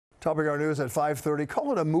Topping our news at 5:30,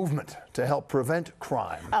 call it a movement to help prevent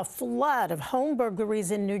crime. A flood of home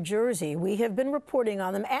burglaries in New Jersey. We have been reporting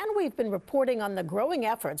on them, and we've been reporting on the growing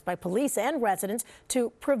efforts by police and residents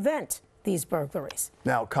to prevent these burglaries.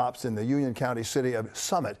 Now, cops in the Union County city of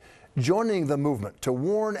Summit joining the movement to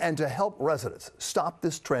warn and to help residents stop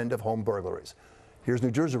this trend of home burglaries. Here's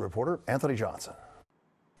New Jersey reporter Anthony Johnson.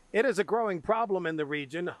 It is a growing problem in the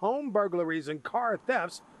region. Home burglaries and car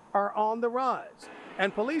thefts are on the rise,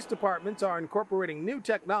 and police departments are incorporating new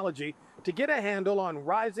technology to get a handle on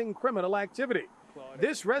rising criminal activity.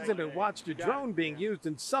 This resident watched a drone being used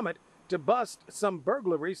in Summit to bust some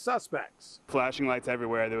burglary suspects. Flashing lights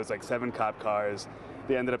everywhere. There was like 7 cop cars.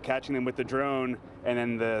 They ended up catching them with the drone, and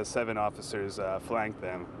then the 7 officers flanked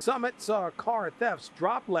them. Summit saw car thefts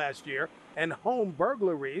drop last year and home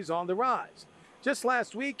burglaries on the rise. Just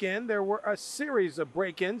last weekend, there were a series of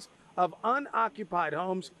break-ins of unoccupied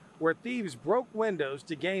homes where thieves broke windows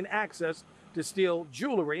to gain access to steal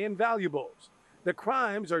jewelry and valuables. The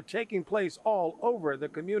crimes are taking place all over the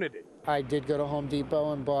community. I did go to Home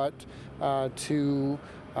Depot and bought 2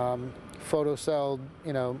 photocell,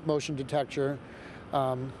 motion detector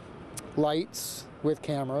lights with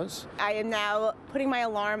cameras. I am now putting my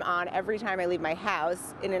alarm on every time I leave my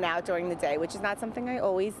house in and out during the day, which is not something I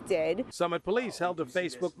always did. Summit Police held a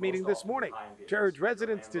Facebook meeting this morning to urge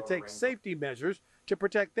residents to take safety measures to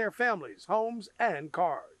protect their families, homes, and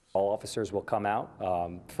cars. All officers will come out,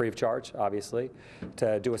 free of charge, obviously,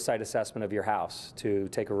 to do a site assessment of your house, to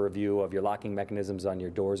take a review of your locking mechanisms on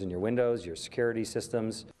your doors and your windows, your security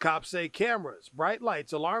systems. Cops say cameras, bright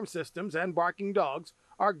lights, alarm systems, and barking dogs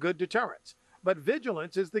are good deterrents, but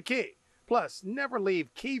vigilance is the key. Plus, never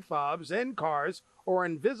leave key fobs in cars or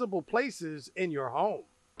invisible places in your home.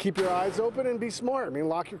 Keep your eyes open and be smart.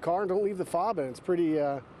 Lock your car and don't leave the fob in. It's pretty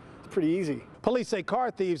easy. Police say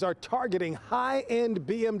car thieves are targeting high-end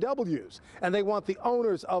BMWs, and they want the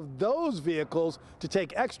owners of those vehicles to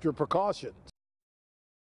take extra precautions.